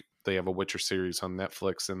book. They have a Witcher series on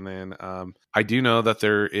Netflix. And then I do know that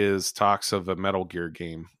there is talks of a Metal Gear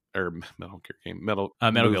game or Metal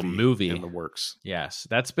Gear movie in the works. Yes,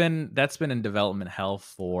 that's been in development hell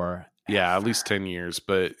for at least 10 years,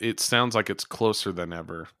 but it sounds like it's closer than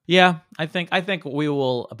ever. Yeah, I think we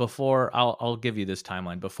will, before I'll give you this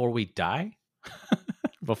timeline, before we die.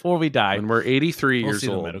 Before we die, when we're 83 years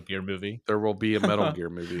old, the Metal Gear movie. There will be a Metal Gear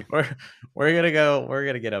movie. We're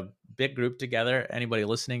gonna get a big group together. Anybody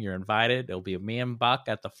listening, you're invited. It'll be me and Buck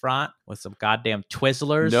at the front with some goddamn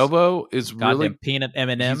Twizzlers. Novo is really peanut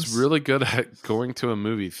M&Ms. He's really good at going to a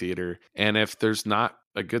movie theater, and if there's not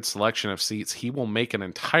a good selection of seats, he will make an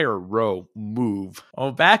entire row move.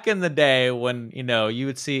 Well, back in the day when,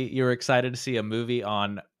 you were excited to see a movie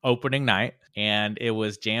on opening night and it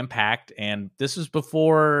was jam packed, and this was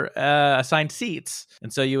before assigned seats.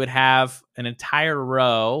 And so you would have an entire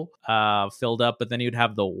row filled up, but then you'd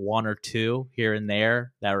have the one or two here and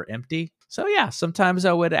there that were empty. So yeah, sometimes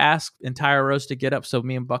I would ask entire rows to get up so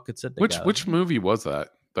me and Buck could sit together. Which movie was that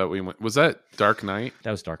we went? Was that Dark Knight?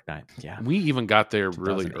 That was Dark Knight. Yeah. We even got there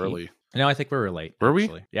really early. No, I think we were late. Were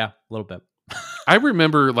actually. Yeah, a little bit. I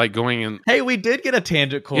remember going in. Hey, we did get a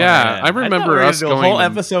tangent corner. Yeah, I remember us going a whole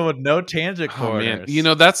in, episode with no tangent corners. Oh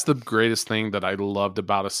man, that's the greatest thing that I loved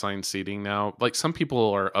about assigned seating now. Like, some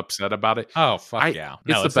people are upset about it. Oh fuck yeah,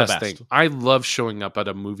 it's the best thing. I love showing up at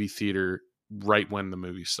a movie theater right when the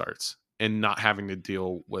movie starts and not having to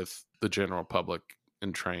deal with the general public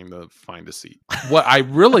and trying to find a seat. What I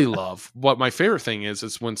really love, what my favorite thing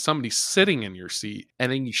is when somebody's sitting in your seat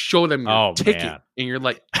and then you show them your ticket, man. And you're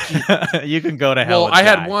like, you can go to hell. Well, I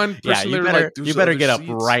had one person you better get up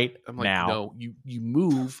right I'm like, now. No, you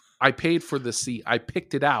move. I paid for the seat. I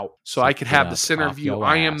picked it out so I could have the center view.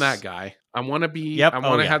 I am that guy. I want to be. I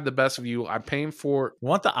want to have the best view. I'm paying for.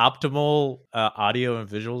 Want the optimal audio and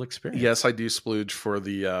visual experience? Yes, I do splooge for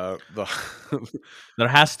the. There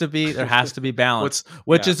has to be balance,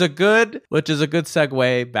 which is a good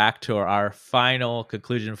segue back to our final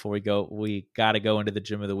conclusion before we go. We got to go into the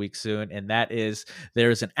gym of the week soon, and that is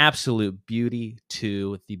there is an absolute beauty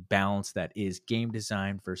to the balance that is game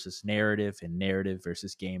design versus narrative and narrative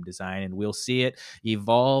versus game design, and we'll see it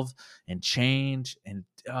evolve and change and.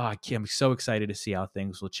 I'm so excited to see how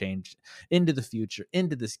things will change into the future,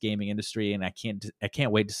 into this gaming industry, and I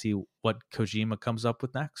can't wait to see what Kojima comes up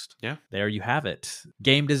with next. Yeah, there you have it.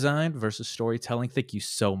 Game design versus storytelling. Thank you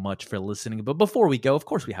so much for listening. But before we go, of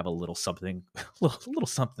course, we have a little something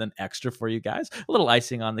extra for you guys. A little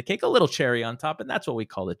icing on the cake, a little cherry on top, and that's what we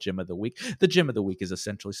call the Gym of the Week. The Gym of the Week is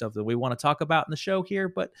essentially something we want to talk about in the show here,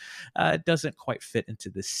 but it doesn't quite fit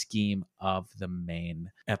into the scheme of the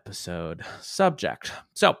main episode subject.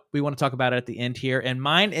 So we want to talk about it at the end here. And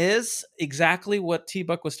mine is exactly what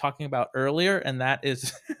T-Buck was talking about earlier. And that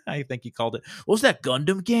is, I think he called it, what was that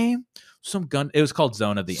Gundam game? It was called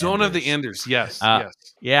Zone of the Enders. Zone of the Enders, yes. Yes.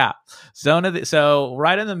 Yeah. So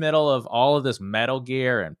right in the middle of all of this Metal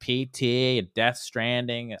Gear and PT and Death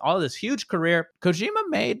Stranding, all of this huge career, Kojima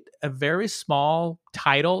made a very small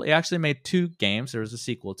title. He actually made 2 games. There was a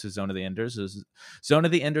sequel to Zone of the Enders. It was Zone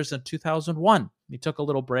of the Enders in 2001. He took a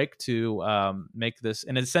little break to make this,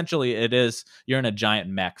 and essentially it is you're in a giant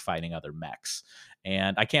mech fighting other mechs.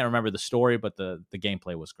 And I can't remember the story, but the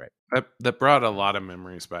gameplay was great. That brought a lot of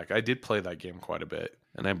memories back. I did play that game quite a bit,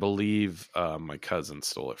 and I believe my cousin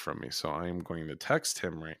stole it from me. So I am going to text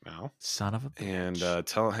him right now. Son of a bitch. And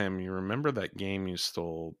tell him, you remember that game you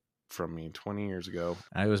stole from me 20 years ago?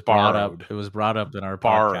 It was brought up. It was brought up in our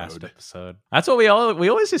podcast episode. That's what we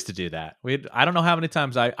always used to do that. I don't know how many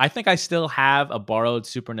times I think I still have a borrowed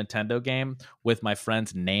Super Nintendo game with my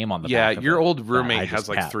friend's name on the back of your it old roommate has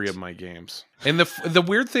like kept. 3 of my games. And the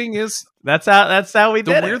weird thing is that's how we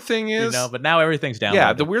did it. The weird thing is, but now everything's downloaded.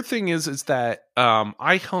 Yeah, the weird thing is that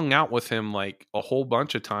I hung out with him like a whole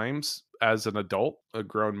bunch of times as an adult, a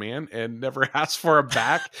grown man, and never asked for him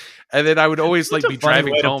back. And then I would always like be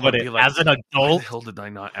driving home and be like, as an adult, why the hell did I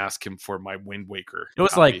not ask him for my Wind Waker? It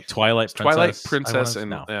was like Twilight Princess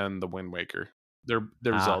and the Wind Waker. They're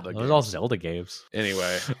Zelda games. Those are all Zelda games.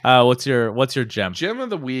 Anyway, what's your gem? Gem of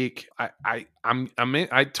the week.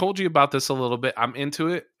 I told you about this a little bit. I'm into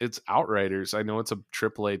it. It's Outriders. I know it's a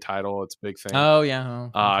AAA title. It's a big thing. Oh yeah.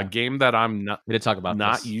 Okay. Game that I'm not. We did talk about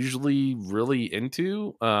not this. Usually really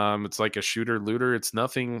into. It's like a shooter looter. It's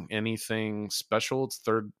anything special. It's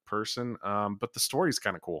third person. But the story's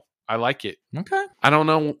kind of cool. I like it. Okay. I don't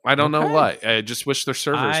know what. I just wish their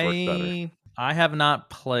servers worked better. I have not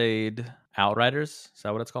played Outriders. Is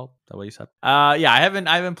that what it's called? Is that what you said? Yeah, I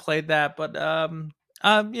haven't played that, but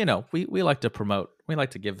we like to promote. We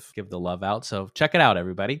like to give the love out. So check it out,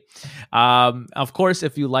 everybody. Of course,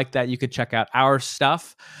 if you like that, you could check out our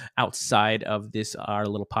stuff outside of our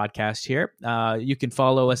little podcast here. You can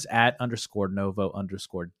follow us at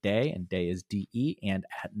 _Novo_Day, and Day is DE, and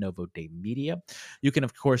at Novo Day Media. You can,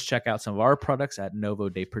 of course, check out some of our products at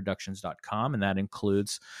novodayproductions.com, and that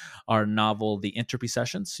includes our novel, The Entropy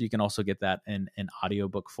Sessions. You can also get that in an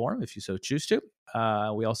audiobook form if you so choose to.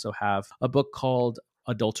 We also have a book called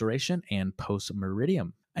Adulteration and Post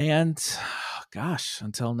Meridium. And gosh,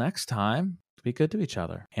 until next time, be good to each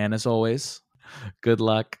other. And as always, good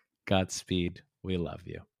luck, Godspeed. We love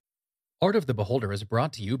you. Art of the Beholder is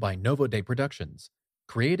brought to you by Novo Day Productions,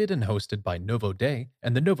 created and hosted by Novo Day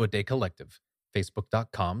and the Novo Day Collective.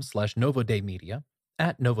 Facebook.com/NovoDayMedia,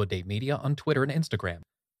 at NovoDayMedia on Twitter and Instagram.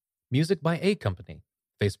 Music by A Company,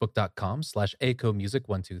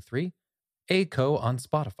 Facebook.com/ACoMusic123, ACO on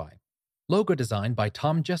Spotify. Logo design by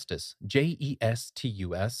Tom Justice,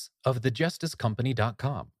 Jestus, of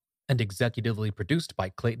thejusticecompany.com, and executively produced by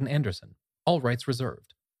Clayton Anderson. All rights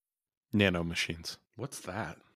reserved. Nanomachines. What's that?